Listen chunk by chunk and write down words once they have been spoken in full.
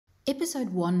Episode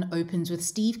 1 opens with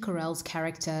Steve Carell's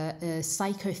character, a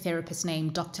psychotherapist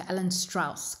named Dr. Alan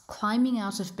Strauss, climbing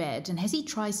out of bed, and as he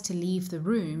tries to leave the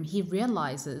room, he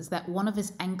realizes that one of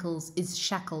his ankles is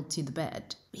shackled to the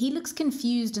bed. He looks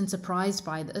confused and surprised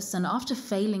by this, and after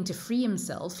failing to free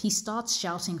himself, he starts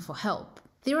shouting for help.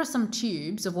 There are some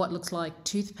tubes of what looks like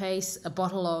toothpaste, a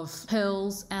bottle of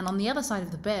pills, and on the other side of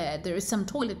the bed there is some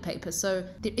toilet paper, so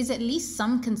there is at least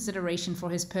some consideration for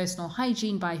his personal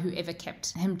hygiene by whoever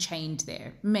kept him chained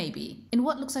there. Maybe. In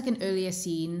what looks like an earlier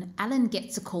scene, Alan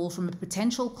gets a call from a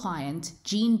potential client,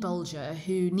 Jean Bulger,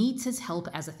 who needs his help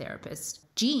as a therapist.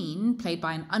 Jean, played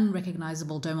by an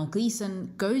unrecognizable Domhnall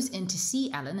Gleeson, goes in to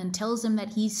see Alan and tells him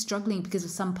that he's struggling because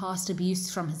of some past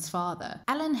abuse from his father.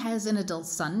 Alan has an adult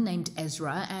son named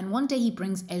Ezra, and one day he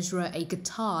brings Ezra a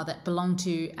guitar that belonged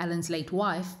to Alan's late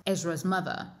wife, Ezra's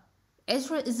mother.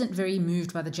 Ezra isn't very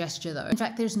moved by the gesture though. In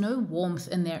fact, there's no warmth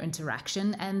in their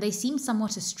interaction, and they seem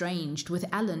somewhat estranged, with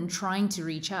Alan trying to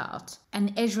reach out,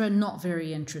 and Ezra not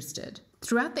very interested.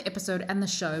 Throughout the episode and the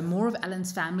show, more of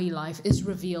Alan's family life is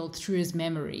revealed through his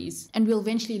memories, and we'll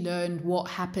eventually learn what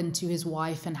happened to his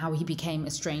wife and how he became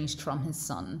estranged from his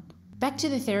son. Back to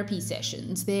the therapy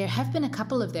sessions, there have been a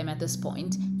couple of them at this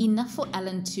point, enough for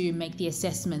Alan to make the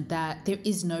assessment that there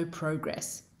is no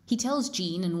progress. He tells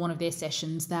Jean in one of their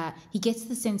sessions that he gets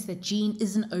the sense that Jean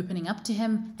isn't opening up to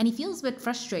him, and he feels a bit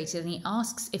frustrated, and he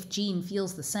asks if Jean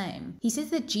feels the same. He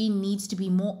says that Jean needs to be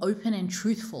more open and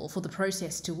truthful for the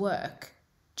process to work.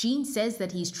 Jean says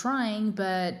that he's trying,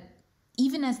 but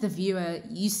even as the viewer,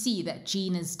 you see that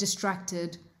Jean is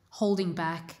distracted, holding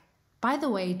back. By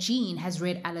the way, Jean has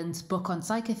read Alan's book on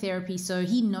psychotherapy, so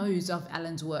he knows of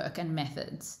Alan's work and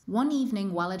methods. One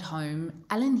evening while at home,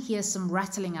 Alan hears some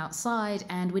rattling outside,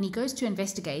 and when he goes to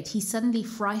investigate, he's suddenly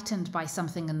frightened by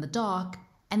something in the dark,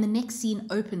 and the next scene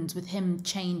opens with him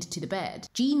chained to the bed.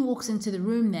 Jean walks into the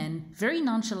room then, very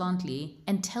nonchalantly,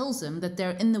 and tells him that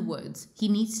they're in the woods. He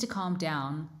needs to calm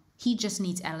down. He just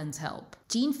needs Alan's help.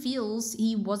 Jean feels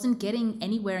he wasn't getting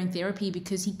anywhere in therapy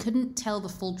because he couldn't tell the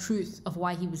full truth of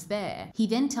why he was there. He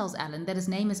then tells Alan that his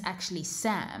name is actually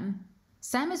Sam.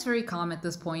 Sam is very calm at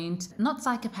this point, not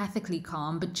psychopathically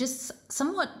calm, but just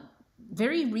somewhat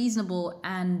very reasonable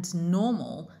and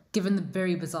normal given the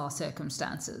very bizarre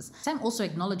circumstances. Sam also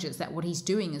acknowledges that what he's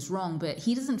doing is wrong, but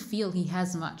he doesn't feel he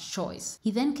has much choice. He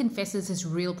then confesses his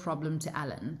real problem to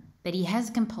Alan, that he has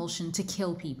a compulsion to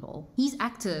kill people. He's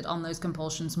acted on those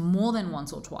compulsions more than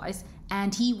once or twice,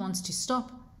 and he wants to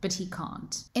stop, but he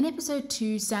can't. In episode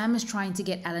 2, Sam is trying to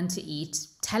get Alan to eat,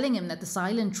 telling him that the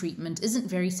silent treatment isn't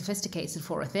very sophisticated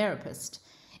for a therapist.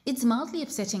 It's mildly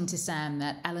upsetting to Sam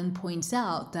that Alan points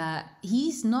out that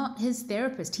he's not his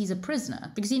therapist, he's a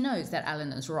prisoner, because he knows that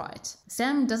Alan is right.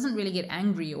 Sam doesn't really get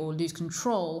angry or lose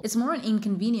control. It's more an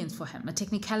inconvenience for him, a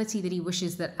technicality that he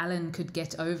wishes that Alan could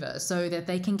get over so that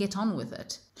they can get on with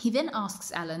it. He then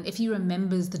asks Alan if he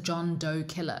remembers the John Doe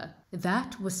killer.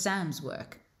 That was Sam's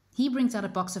work. He brings out a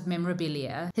box of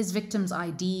memorabilia, his victims'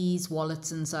 IDs,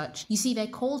 wallets and such. You see, they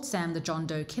called Sam the John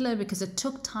Doe killer because it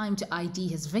took time to ID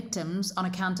his victims on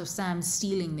account of Sam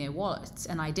stealing their wallets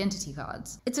and identity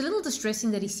cards. It's a little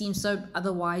distressing that he seems so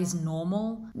otherwise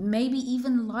normal, maybe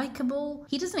even likable.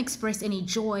 He doesn't express any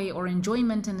joy or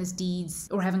enjoyment in his deeds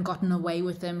or having gotten away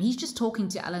with them. He's just talking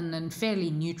to Alan in fairly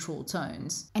neutral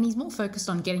tones. And he's more focused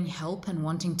on getting help and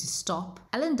wanting to stop.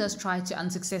 Alan does try to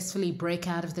unsuccessfully break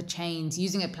out of the chains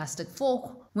using a plastic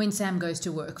fork when Sam goes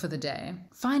to work for the day.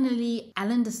 Finally,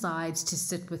 Alan decides to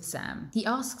sit with Sam. He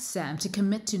asks Sam to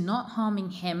commit to not harming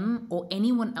him or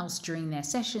anyone else during their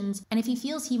sessions, and if he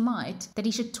feels he might, that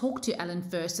he should talk to Alan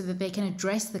first so that they can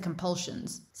address the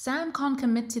compulsions. Sam can't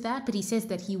commit to that, but he says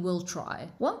that he will try.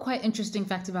 One quite interesting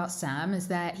fact about Sam is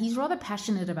that he's rather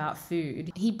passionate about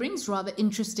food. He brings rather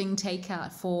interesting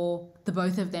takeout for the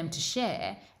both of them to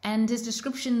share, and his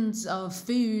descriptions of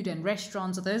food and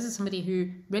restaurants are those of somebody who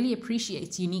really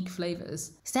appreciates unique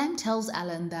flavors. Sam tells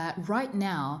Alan that right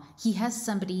now he has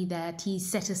somebody that he's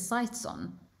set his sights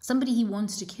on, somebody he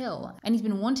wants to kill, and he's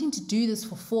been wanting to do this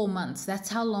for 4 months.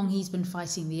 That's how long he's been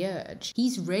fighting the urge.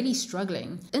 He's really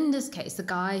struggling. In this case, the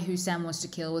guy who Sam wants to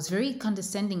kill was very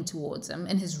condescending towards him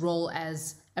in his role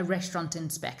as a restaurant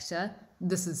inspector.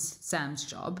 This is Sam's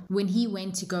job, when he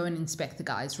went to go and inspect the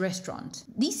guy's restaurant.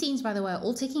 These scenes, by the way, are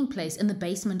all taking place in the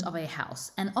basement of a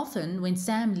house, and often when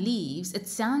Sam leaves, it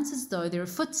sounds as though there are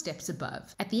footsteps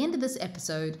above. At the end of this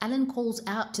episode, Alan calls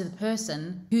out to the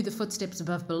person who the footsteps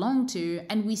above belong to,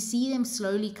 and we see them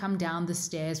slowly come down the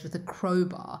stairs with a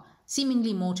crowbar,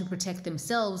 seemingly more to protect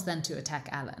themselves than to attack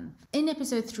Alan. In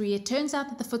episode 3, it turns out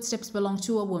that the footsteps belong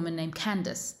to a woman named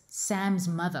Candace. Sam's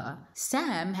mother.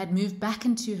 Sam had moved back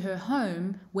into her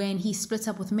home when he split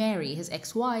up with Mary, his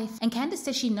ex-wife, and Candace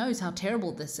says she knows how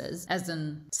terrible this is, as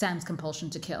in Sam's compulsion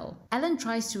to kill. Ellen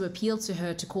tries to appeal to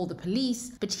her to call the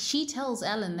police, but she tells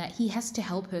Ellen that he has to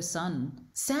help her son.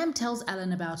 Sam tells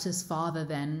Ellen about his father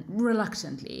then,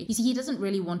 reluctantly. You see, he doesn't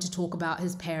really want to talk about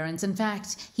his parents. In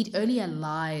fact, he'd earlier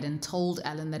lied and told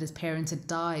Ellen that his parents had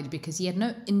died because he had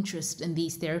no interest in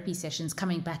these therapy sessions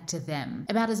coming back to them.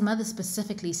 About his mother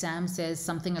specifically, Sam says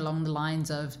something along the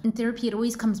lines of, in therapy it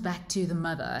always comes back to the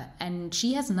mother, and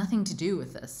she has nothing to do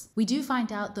with this. We do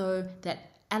find out though that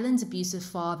Ellen's abusive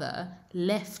father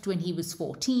left when he was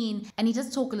 14, and he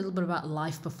does talk a little bit about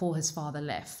life before his father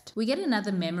left. We get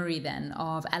another memory then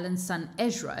of Ellen's son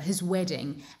Ezra, his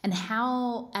wedding, and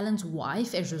how Ellen's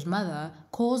wife, Ezra's mother,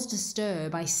 caused a stir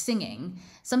by singing,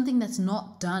 something that's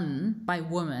not done by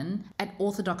women at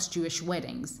Orthodox Jewish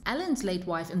weddings. Ellen's late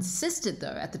wife insisted though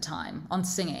at the time on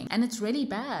singing, and it's really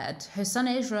bad. Her son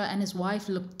Ezra and his wife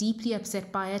look deeply upset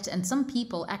by it, and some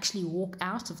people actually walk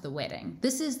out of the wedding.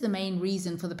 This is the main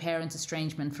reason for the parents'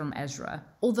 estrangement from Ezra.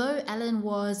 Although Ellen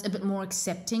was a bit more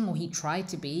accepting, or he tried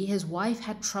to be, his wife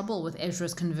had trouble with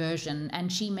Ezra's conversion,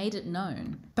 and she made it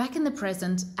known. Back in the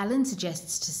present, Ellen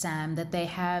suggests to Sam that they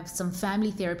have some family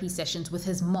therapy sessions with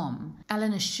his mom.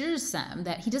 Ellen assures Sam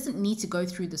that he doesn't need to go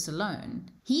through this alone.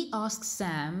 He asks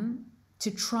Sam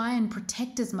to try and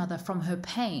protect his mother from her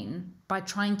pain by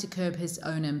trying to curb his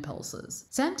own impulses.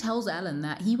 Sam tells Ellen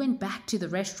that he went back to the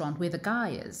restaurant where the guy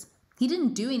is. He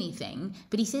didn't do anything,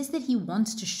 but he says that he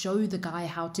wants to show the guy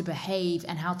how to behave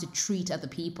and how to treat other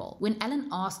people. When Ellen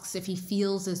asks if he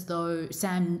feels as though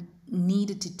Sam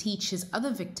needed to teach his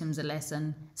other victims a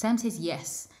lesson, Sam says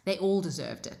yes, they all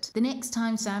deserved it. The next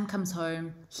time Sam comes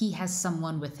home, he has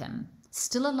someone with him,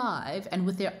 still alive and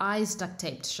with their eyes duct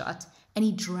taped shut, and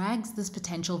he drags this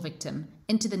potential victim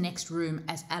into the next room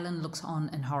as Ellen looks on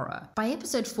in horror. By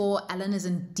episode 4, Ellen is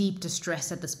in deep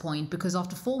distress at this point because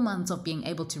after 4 months of being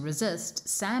able to resist,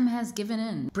 Sam has given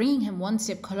in, bringing him one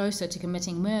step closer to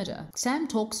committing murder. Sam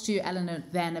talks to Ellen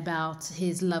then about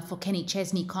his love for Kenny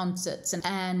Chesney concerts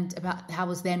and about how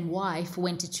his then wife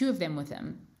went to 2 of them with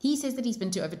him. He says that he's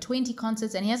been to over 20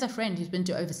 concerts and he has a friend who's been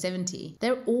to over 70.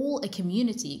 They're all a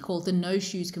community called the No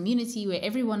Shoes community where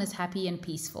everyone is happy and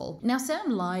peaceful. Now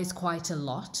Sam lies quite a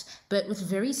lot, but with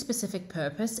very specific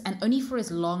purpose and only for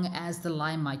as long as the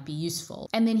lie might be useful.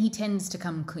 And then he tends to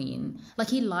come clean. Like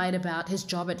he lied about his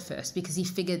job at first because he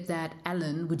figured that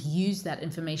Ellen would use that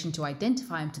information to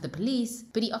identify him to the police,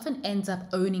 but he often ends up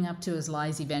owning up to his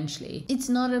lies eventually. It's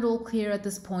not at all clear at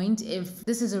this point if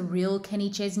this is a real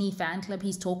Kenny Chesney fan club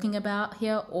he's talking about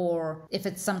here or if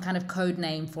it's some kind of code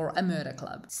name for a murder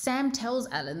club. Sam tells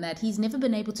Ellen that he's never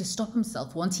been able to stop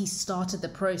himself once he started the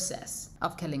process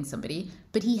of killing somebody,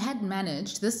 but he had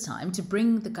managed this time to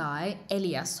bring the guy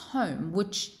Elias home,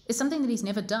 which is something that he's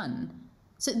never done.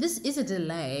 So this is a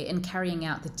delay in carrying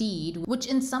out the deed, which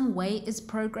in some way is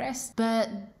progress, but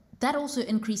that also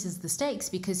increases the stakes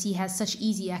because he has such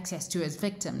easy access to his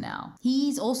victim now.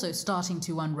 He's also starting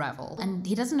to unravel, and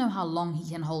he doesn't know how long he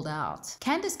can hold out.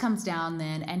 Candace comes down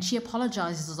then, and she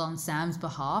apologizes on Sam's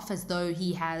behalf as though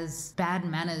he has bad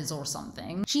manners or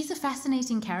something. She's a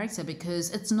fascinating character because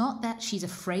it's not that she's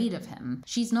afraid of him.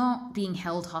 She's not being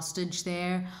held hostage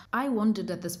there. I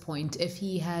wondered at this point if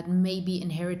he had maybe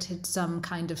inherited some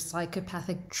kind of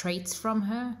psychopathic traits from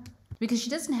her, because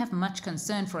she doesn't have much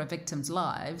concern for her victims'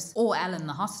 lives, or Ellen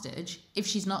the hostage, if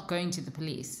she's not going to the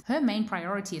police. Her main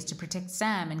priority is to protect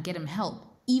Sam and get him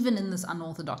help, even in this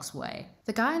unorthodox way.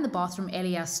 The guy in the bathroom,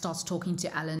 Elias, starts talking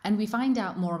to Ellen, and we find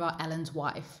out more about Ellen's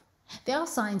wife. There are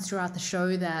signs throughout the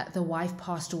show that the wife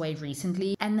passed away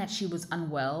recently and that she was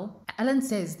unwell. Ellen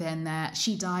says then that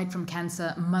she died from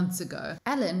cancer months ago.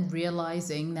 Ellen,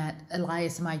 realizing that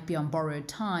Elias might be on borrowed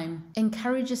time,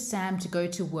 encourages Sam to go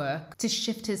to work to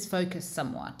shift his focus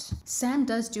somewhat. Sam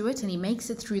does do it and he makes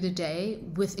it through the day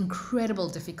with incredible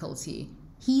difficulty.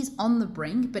 He's on the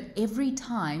brink, but every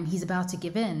time he's about to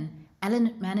give in,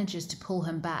 Ellen manages to pull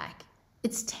him back.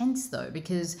 It's tense though,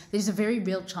 because there's a very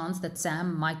real chance that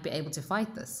Sam might be able to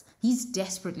fight this. He's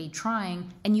desperately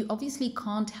trying, and you obviously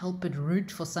can't help but root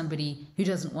for somebody who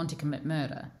doesn't want to commit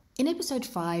murder. In episode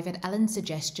 5, at Ellen's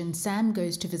suggestion, Sam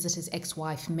goes to visit his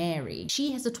ex-wife Mary.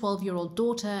 She has a 12-year-old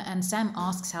daughter, and Sam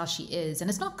asks how she is, and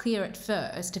it's not clear at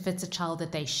first if it's a child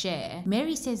that they share.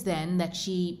 Mary says then that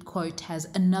she, quote, has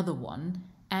another one,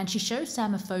 and she shows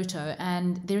Sam a photo,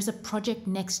 and there's a Project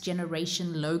Next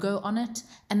Generation logo on it,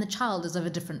 and the child is of a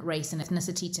different race and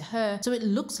ethnicity to her, so it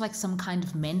looks like some kind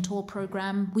of mentor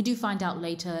program. We do find out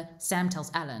later, Sam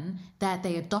tells Ellen, that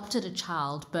they adopted a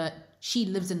child, but she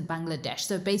lives in Bangladesh,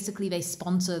 so basically they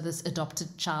sponsor this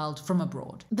adopted child from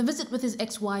abroad. The visit with his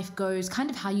ex-wife goes kind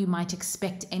of how you might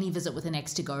expect any visit with an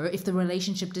ex to go if the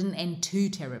relationship didn't end too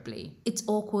terribly. It's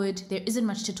awkward, there isn't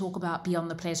much to talk about beyond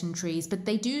the pleasantries, but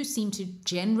they do seem to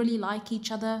generally like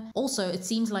each other. Also, it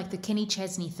seems like the Kenny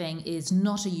Chesney thing is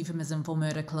not a euphemism for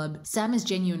murder club. Sam is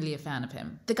genuinely a fan of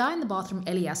him. The guy in the bathroom,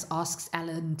 Elias, asks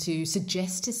Alan to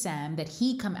suggest to Sam that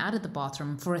he come out of the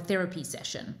bathroom for a therapy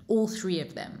session, all three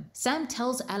of them. Sam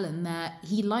tells Alan that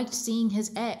he liked seeing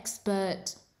his ex,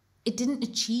 but it didn't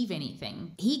achieve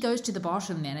anything. He goes to the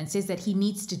bathroom then and says that he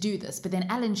needs to do this, but then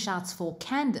Alan shouts for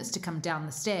Candace to come down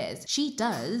the stairs. She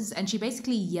does, and she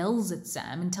basically yells at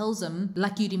Sam and tells him,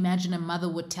 like you'd imagine a mother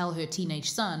would tell her teenage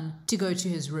son, to go to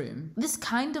his room. This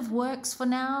kind of works for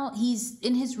now. He's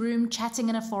in his room chatting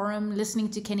in a forum, listening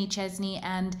to Kenny Chesney,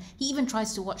 and he even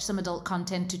tries to watch some adult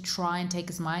content to try and take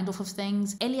his mind off of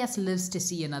things. Elias lives to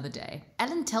see another day.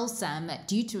 Alan tells Sam that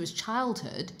due to his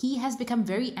childhood, he has become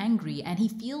very angry and he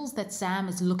feels that Sam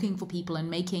is looking for people and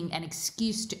making an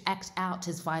excuse to act out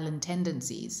his violent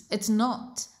tendencies. It's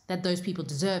not that those people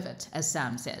deserve it, as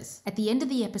Sam says. At the end of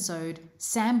the episode,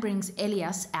 Sam brings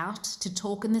Elias out to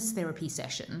talk in this therapy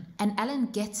session, and Alan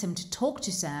gets him to talk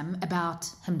to Sam about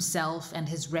himself and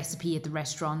his recipe at the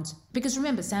restaurant, because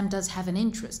remember, Sam does have an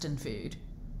interest in food.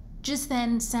 Just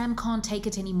then, Sam can't take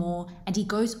it anymore, and he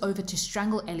goes over to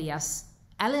strangle Elias.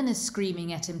 Alan is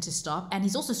screaming at him to stop, and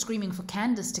he's also screaming for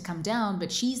Candace to come down,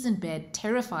 but she's in bed,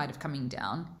 terrified of coming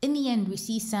down. In the end, we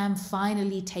see Sam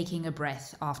finally taking a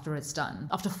breath after it's done.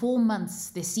 After 4 months,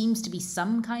 there seems to be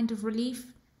some kind of relief.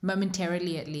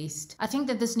 Momentarily at least. I think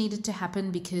that this needed to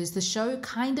happen because the show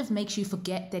kind of makes you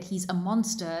forget that he's a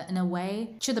monster in a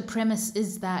way. Sure, the premise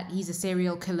is that he's a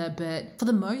serial killer, but for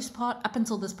the most part, up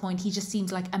until this point, he just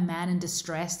seems like a man in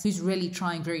distress who's really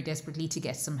trying very desperately to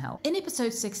get some help. In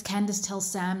episode 6, Candace tells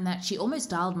Sam that she almost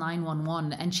dialed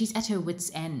 911 and she's at her wit's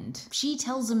end. She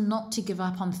tells him not to give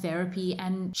up on therapy,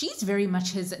 and she's very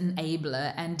much his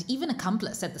enabler and even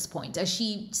accomplice at this point, as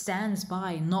she stands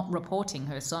by not reporting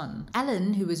her son.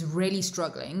 Alan, who is really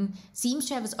struggling, seems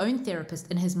to have his own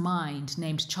therapist in his mind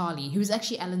named Charlie, who is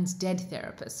actually Alan's dead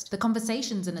therapist. The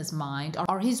conversations in his mind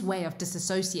are his way of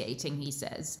disassociating, he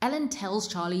says. Alan tells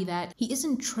Charlie that he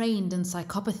isn't trained in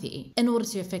psychopathy in order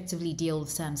to effectively deal with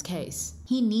Sam's case.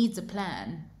 He needs a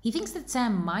plan. He thinks that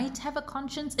Sam might have a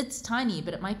conscience. It's tiny,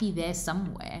 but it might be there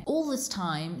somewhere. All this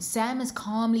time, Sam is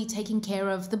calmly taking care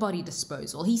of the body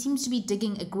disposal. He seems to be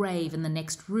digging a grave in the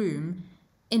next room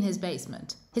in his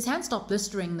basement. His hands stop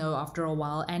blistering though after a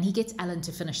while, and he gets Alan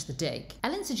to finish the dig.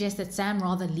 Alan suggests that Sam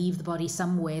rather leave the body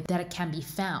somewhere that it can be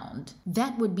found.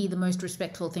 That would be the most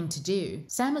respectful thing to do.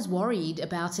 Sam is worried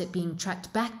about it being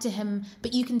tracked back to him,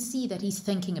 but you can see that he's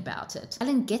thinking about it.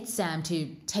 Alan gets Sam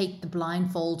to take the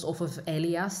blindfolds off of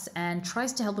Elias and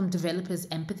tries to help him develop his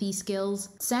empathy skills.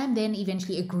 Sam then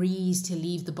eventually agrees to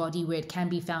leave the body where it can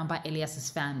be found by Elias's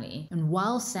family. And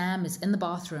while Sam is in the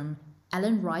bathroom,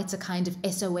 Alan writes a kind of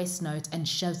SOS note and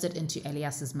shoves it into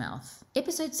Elias's mouth.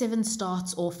 Episode 7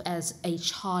 starts off as a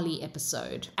Charlie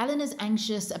episode. Alan is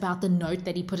anxious about the note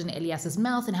that he put in Elias's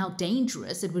mouth and how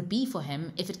dangerous it would be for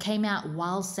him if it came out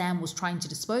while Sam was trying to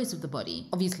dispose of the body.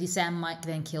 Obviously, Sam might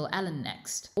then kill Alan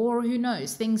next. Or who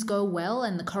knows, things go well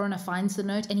and the coroner finds the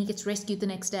note and he gets rescued the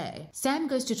next day. Sam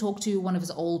goes to talk to one of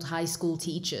his old high school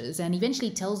teachers and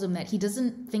eventually tells him that he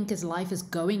doesn't think his life is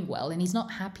going well and he's not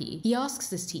happy. He asks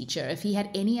this teacher if he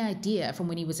had any idea from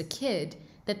when he was a kid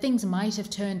that things might have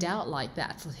turned out like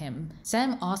that for him.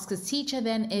 Sam asks his teacher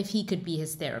then if he could be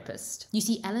his therapist. You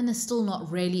see, Alan is still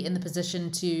not really in the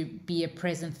position to be a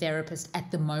present therapist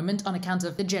at the moment on account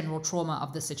of the general trauma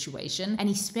of the situation, and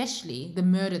especially the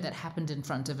murder that happened in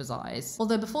front of his eyes.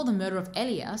 Although before the murder of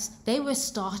Elias, they were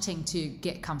starting to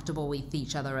get comfortable with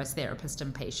each other as therapist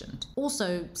and patient.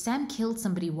 Also, Sam killed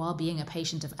somebody while being a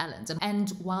patient of Alan's, and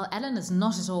while Alan is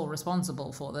not at all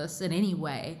responsible for this in any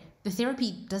way, the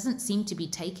therapy doesn't seem to be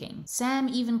taking. Sam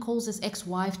even calls his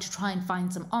ex-wife to try and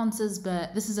find some answers,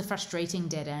 but this is a frustrating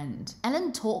dead end.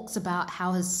 Alan talks about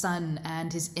how his son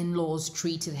and his in-laws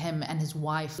treated him and his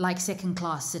wife like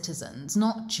second-class citizens,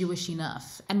 not Jewish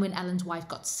enough. And when Alan's wife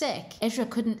got sick, Ezra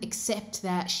couldn't accept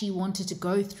that she wanted to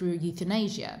go through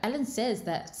euthanasia. Alan says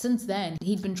that since then,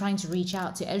 he'd been trying to reach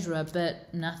out to Ezra,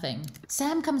 but nothing.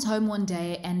 Sam comes home one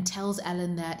day and tells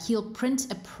Alan that he'll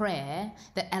print a prayer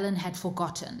that Alan had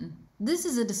forgotten. This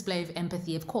is a display of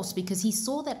empathy, of course, because he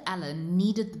saw that Alan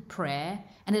needed the prayer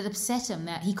and it upset him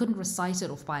that he couldn't recite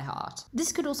it off by heart.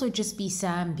 This could also just be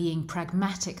Sam being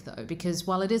pragmatic though, because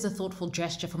while it is a thoughtful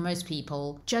gesture for most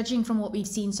people, judging from what we've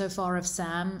seen so far of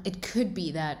Sam, it could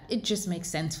be that it just makes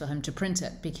sense for him to print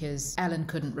it because Alan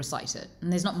couldn't recite it,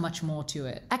 and there's not much more to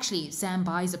it. Actually, Sam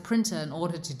buys a printer in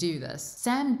order to do this.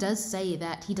 Sam does say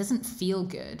that he doesn't feel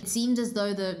good. It seemed as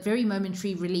though the very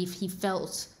momentary relief he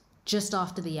felt just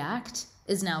after the act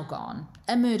is now gone.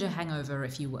 A murder hangover,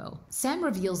 if you will. Sam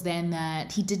reveals then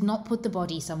that he did not put the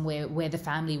body somewhere where the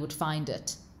family would find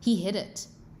it. He hid it.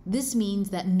 This means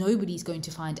that nobody's going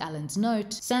to find Alan's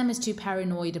note. Sam is too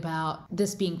paranoid about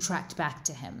this being tracked back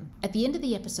to him. At the end of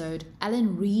the episode,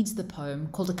 Alan reads the poem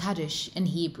called a Kaddish in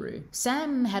Hebrew.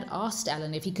 Sam had asked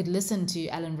Alan if he could listen to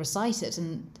Alan recite it,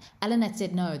 and Alan had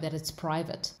said no, that it's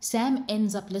private. Sam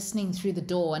ends up listening through the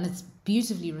door, and it's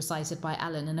beautifully recited by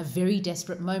Alan in a very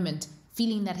desperate moment,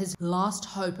 feeling that his last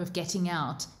hope of getting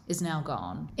out is now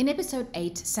gone. In episode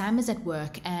 8, Sam is at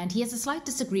work and he has a slight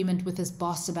disagreement with his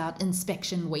boss about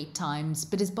inspection wait times,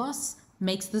 but his boss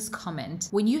makes this comment: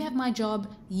 when you have my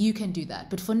job, you can do that,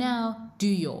 but for now, do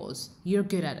yours. You're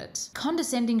good at it.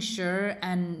 Condescending, sure,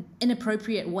 and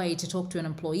inappropriate way to talk to an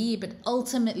employee, but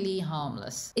ultimately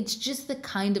harmless. It's just the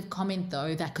kind of comment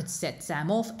though that could set Sam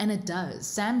off, and it does.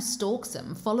 Sam stalks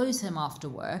him, follows him after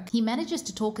work. He manages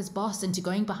to talk his boss into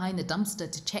going behind the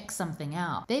dumpster to check something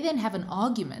out. They then have an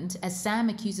argument as Sam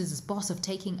accuses his boss of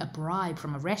taking a bribe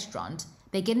from a restaurant.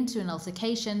 They get into an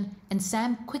altercation and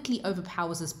Sam quickly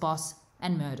overpowers his boss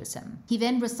and murders him. He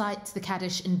then recites the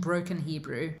Kaddish in broken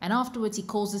Hebrew, and afterwards he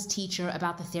calls his teacher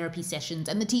about the therapy sessions,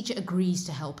 and the teacher agrees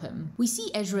to help him. We see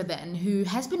Ezra then, who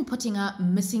has been putting up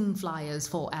missing flyers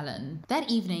for Alan. That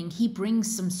evening, he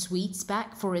brings some sweets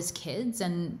back for his kids,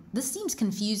 and this seems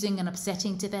confusing and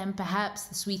upsetting to them. Perhaps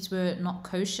the sweets were not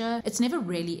kosher. It's never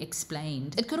really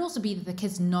explained. It could also be that the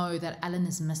kids know that Alan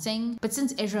is missing, but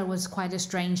since Ezra was quite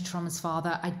estranged from his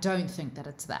father, I don't think that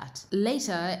it's that.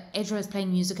 Later, Ezra is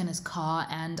playing music in his car,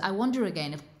 and I wonder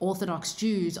again if Orthodox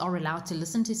Jews are allowed to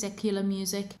listen to secular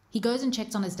music. He goes and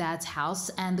checks on his dad's house,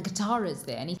 and the guitar is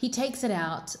there, and he takes it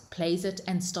out, plays it,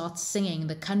 and starts singing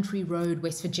the Country Road,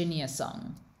 West Virginia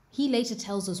song. He later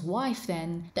tells his wife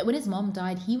then that when his mom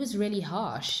died, he was really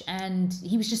harsh and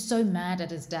he was just so mad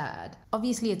at his dad.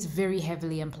 Obviously, it's very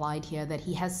heavily implied here that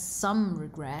he has some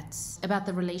regrets about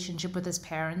the relationship with his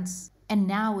parents. And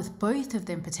now, with both of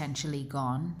them potentially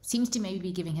gone, seems to maybe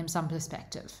be giving him some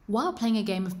perspective. While playing a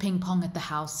game of ping pong at the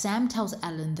house, Sam tells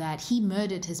Alan that he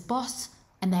murdered his boss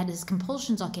and that his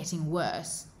compulsions are getting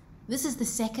worse. This is the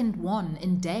second one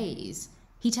in days.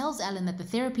 He tells Alan that the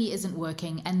therapy isn't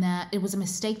working and that it was a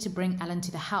mistake to bring Alan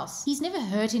to the house. He's never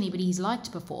hurt anybody he's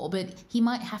liked before, but he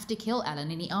might have to kill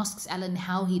Alan, and he asks Alan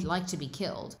how he'd like to be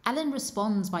killed. Alan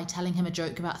responds by telling him a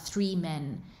joke about 3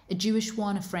 men, a Jewish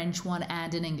one, a French one,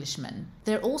 and an Englishman.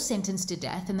 They're all sentenced to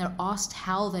death and they're asked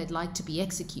how they'd like to be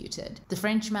executed. The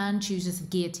Frenchman chooses the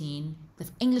guillotine, the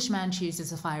Englishman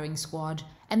chooses a firing squad,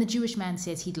 and the Jewish man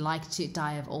says he'd like to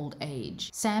die of old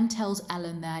age. Sam tells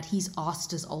Alan that he's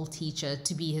asked his old teacher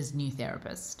to be his new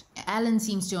therapist. Alan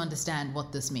seems to understand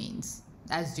what this means,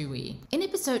 as do we. In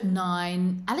episode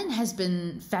 9, Alan has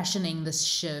been fashioning this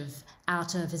shiv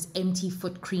out of his empty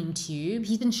foot cream tube.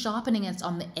 He's been sharpening it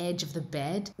on the edge of the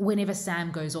bed whenever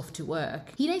Sam goes off to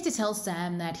work. He later tells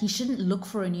Sam that he shouldn't look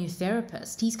for a new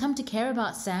therapist. He's come to care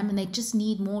about Sam and they just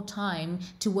need more time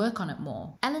to work on it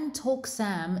more. Alan talks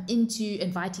Sam into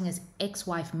inviting his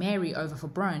ex-wife Mary over for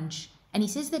brunch, and he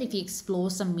says that if he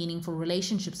explores some meaningful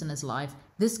relationships in his life,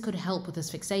 this could help with his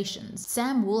fixations.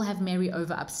 Sam will have Mary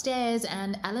over upstairs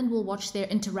and Alan will watch their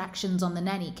interactions on the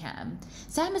nanny cam.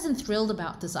 Sam isn't thrilled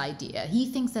about this idea. He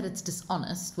thinks that it's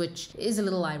dishonest, which is a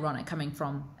little ironic coming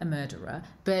from a murderer,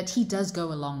 but he does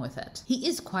go along with it. He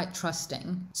is quite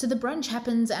trusting. So the brunch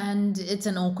happens and it's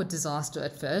an awkward disaster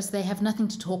at first. They have nothing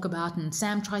to talk about and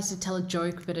Sam tries to tell a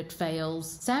joke, but it fails.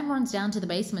 Sam runs down to the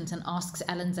basement and asks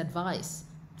Alan's advice.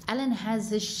 Alan has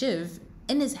his shiv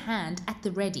in his hand at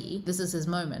the ready. This is his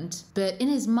moment. But in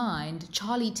his mind,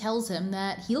 Charlie tells him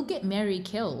that he'll get Mary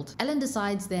killed. Alan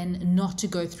decides then not to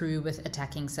go through with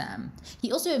attacking Sam.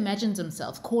 He also imagines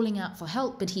himself calling out for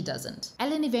help, but he doesn't.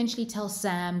 Alan eventually tells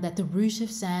Sam that the root of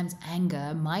Sam's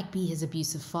anger might be his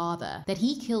abusive father, that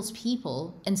he kills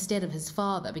people instead of his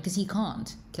father because he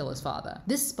can't kill his father.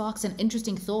 This sparks an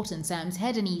interesting thought in Sam's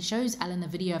head, and he shows Alan a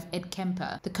video of Ed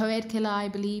Kemper, the co-ed killer I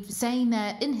believe, saying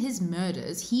that in his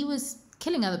murders he was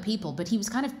killing other people, but he was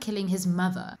kind of killing his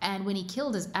mother, and when he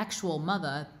killed his actual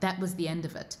mother, that was the end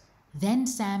of it. Then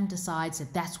Sam decides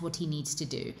that that's what he needs to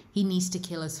do. He needs to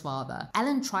kill his father.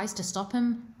 Alan tries to stop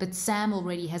him, but Sam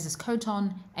already has his coat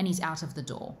on and he's out of the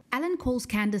door. Alan calls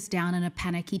Candace down in a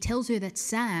panic. He tells her that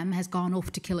Sam has gone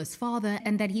off to kill his father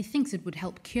and that he thinks it would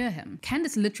help cure him.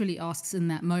 Candace literally asks in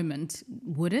that moment,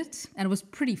 would it? And it was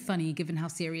pretty funny given how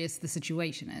serious the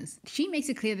situation is. She makes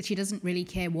it clear that she doesn't really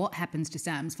care what happens to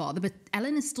Sam's father, but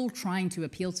Alan is still trying to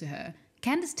appeal to her.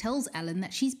 Candace tells Alan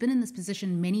that she's been in this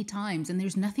position many times and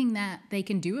there's nothing that they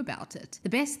can do about it. The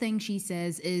best thing, she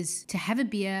says, is to have a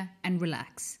beer and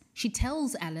relax. She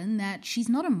tells Alan that she's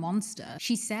not a monster.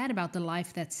 She's sad about the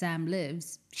life that Sam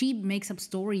lives. She makes up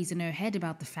stories in her head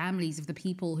about the families of the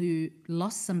people who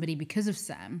lost somebody because of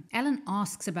Sam. Alan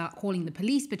asks about calling the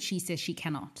police, but she says she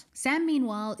cannot. Sam,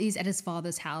 meanwhile, is at his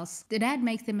father's house. The dad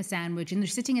makes them a sandwich and they're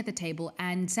sitting at the table,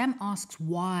 and Sam asks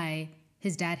why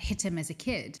his dad hit him as a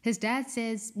kid. His dad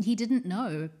says he didn't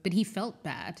know, but he felt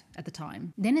bad at the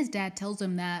time. Then his dad tells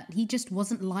him that he just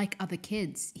wasn't like other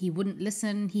kids. He wouldn't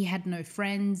listen, he had no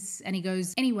friends, and he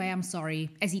goes, "Anyway, I'm sorry,"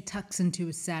 as he tucks into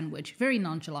his sandwich, very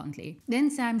nonchalantly.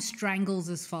 Then Sam strangles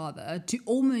his father to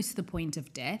almost the point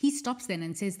of death. He stops then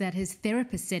and says that his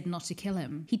therapist said not to kill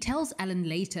him. He tells Alan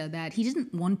later that he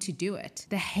didn't want to do it.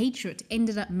 The hatred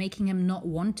ended up making him not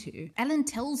want to. Alan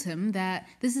tells him that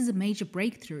this is a major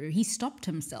breakthrough. He stopped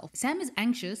himself. Sam is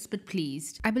anxious but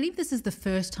pleased. I believe this is the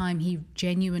first time he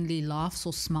genuinely laughs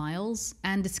or smiles,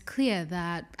 and it's clear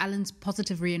that Alan's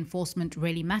positive reinforcement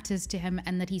really matters to him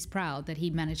and that he's proud that he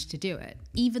managed to do it,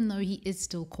 even though he is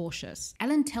still cautious.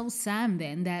 Alan tells Sam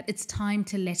then that it's time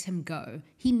to let him go.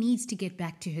 He needs to get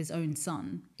back to his own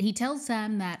son. He tells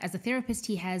Sam that as a therapist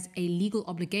he has a legal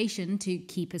obligation to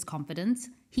keep his confidence.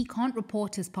 He can't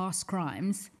report his past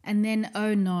crimes. And then,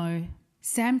 oh no,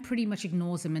 Sam pretty much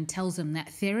ignores him and tells him that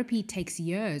therapy takes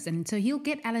years, and so he'll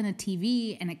get Alan a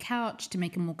TV and a couch to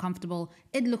make him more comfortable.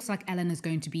 It looks like Alan is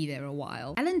going to be there a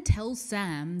while. Alan tells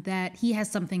Sam that he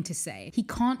has something to say. He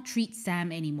can't treat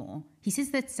Sam anymore. He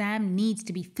says that Sam needs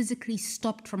to be physically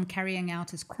stopped from carrying out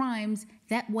his crimes.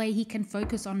 That way he can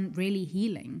focus on really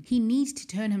healing. He needs to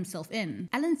turn himself in.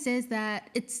 Alan says that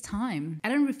it's time.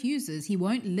 Alan refuses. He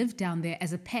won't live down there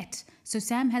as a pet. So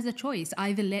Sam has a choice.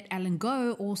 Either let Alan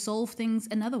go or solve things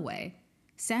another way.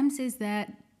 Sam says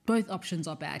that both options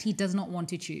are bad. He does not want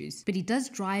to choose. But he does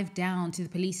drive down to the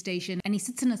police station and he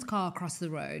sits in his car across the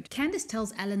road. Candace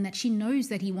tells Alan that she knows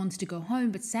that he wants to go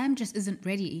home, but Sam just isn't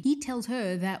ready. He tells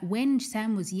her that when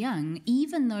Sam was young,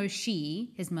 even though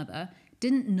she, his mother,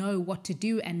 didn't know what to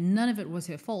do and none of it was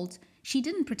her fault, she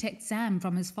didn't protect Sam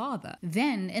from his father.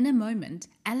 Then, in a moment,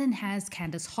 Alan has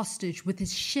Candace hostage with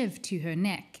his shiv to her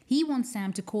neck. He wants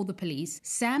Sam to call the police.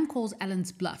 Sam calls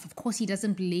Alan's bluff. Of course, he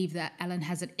doesn't believe that Alan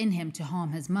has it in him to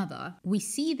harm his mother. We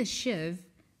see the shiv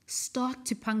start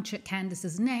to puncture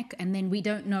Candace's neck, and then we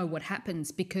don't know what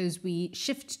happens because we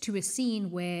shift to a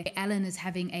scene where Alan is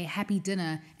having a happy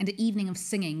dinner and an evening of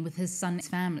singing with his son's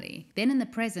family. Then in the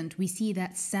present, we see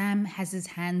that Sam has his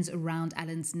hands around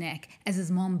Alan's neck as his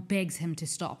mom begs him to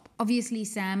stop. Obviously,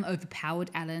 Sam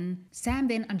overpowered Alan. Sam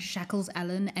then unshackles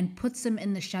Alan and puts him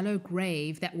in the shallow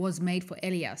grave that was made for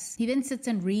Elias. He then sits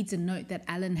and reads a note that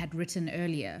Alan had written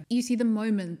earlier. You see, the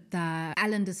moment that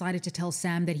Alan decided to tell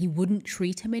Sam that he wouldn't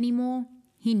treat him anymore,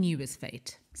 he knew his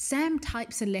fate. Sam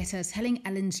types a letter telling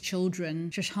Alan's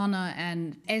children, Shoshana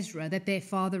and Ezra, that their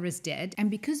father is dead, and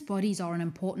because bodies are an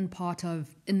important part of,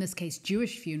 in this case,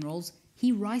 Jewish funerals,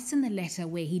 he writes in the letter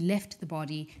where he left the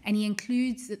body, and he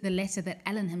includes the letter that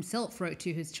Alan himself wrote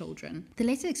to his children. The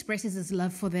letter expresses his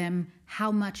love for them, how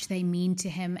much they mean to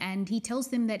him, and he tells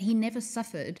them that he never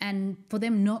suffered and for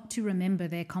them not to remember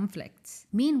their conflicts.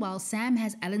 Meanwhile, Sam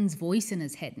has Alan's voice in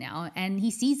his head now, and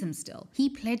he sees him still. He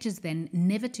pledges then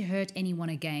never to hurt anyone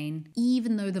again,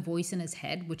 even though the voice in his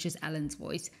head, which is Alan's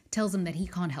voice, tells him that he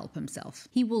can't help himself.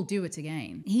 He will do it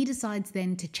again. He decides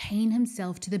then to chain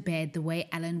himself to the bed the way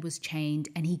Alan was chained,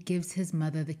 and he gives his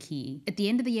mother the key. At the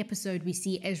end of the episode, we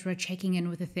see Ezra checking in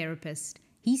with a therapist.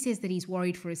 He says that he's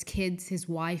worried for his kids, his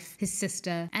wife, his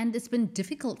sister, and it's been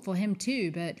difficult for him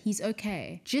too, but he's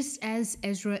okay. Just as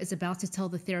Ezra is about to tell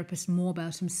the therapist more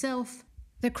about himself,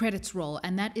 the credits roll,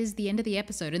 and that is the end of the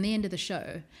episode and the end of the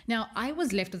show. Now, I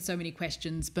was left with so many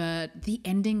questions, but the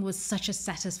ending was such a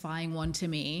satisfying one to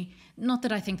me. Not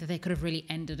that I think that they could have really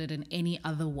ended it in any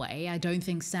other way. I don't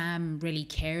think Sam really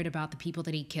cared about the people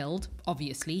that he killed.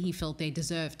 Obviously, he felt they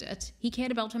deserved it. He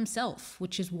cared about himself,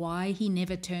 which is why he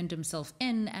never turned himself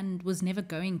in and was never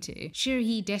going to. Sure,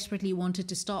 he desperately wanted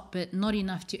to stop, but not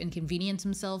enough to inconvenience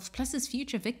himself, plus his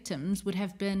future victims would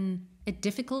have been a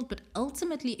difficult but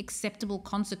ultimately acceptable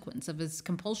consequence of his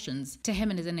compulsions to him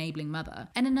and his enabling mother.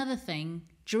 And another thing,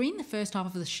 During the first half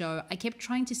of the show, I kept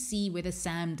trying to see whether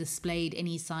Sam displayed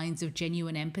any signs of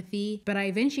genuine empathy, but I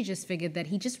eventually just figured that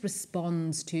he just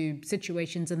responds to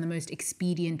situations in the most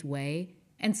expedient way.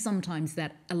 And sometimes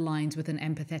that aligns with an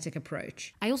empathetic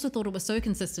approach. I also thought it was so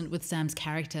consistent with Sam's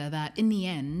character that in the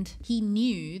end, he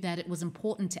knew that it was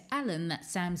important to Alan that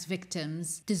Sam's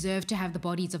victims deserved to have the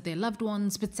bodies of their loved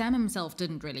ones, but Sam himself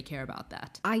didn't really care about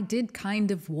that. I did kind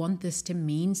of want this to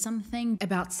mean something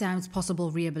about Sam's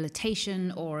possible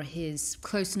rehabilitation or his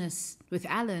closeness with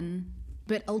Alan.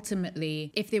 But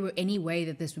ultimately, if there were any way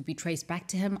that this would be traced back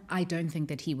to him, I don't think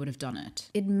that he would have done it.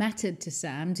 It mattered to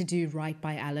Sam to do right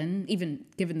by Alan, even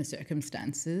given the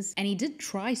circumstances. And he did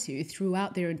try to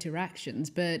throughout their interactions,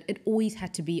 but it always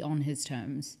had to be on his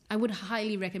terms. I would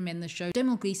highly recommend the show.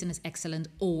 Domhnall Gleeson is excellent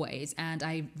always, and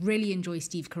I really enjoy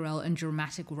Steve Carell in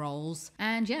dramatic roles.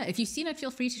 And yeah, if you've seen it,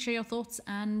 feel free to share your thoughts,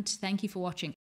 and thank you for watching.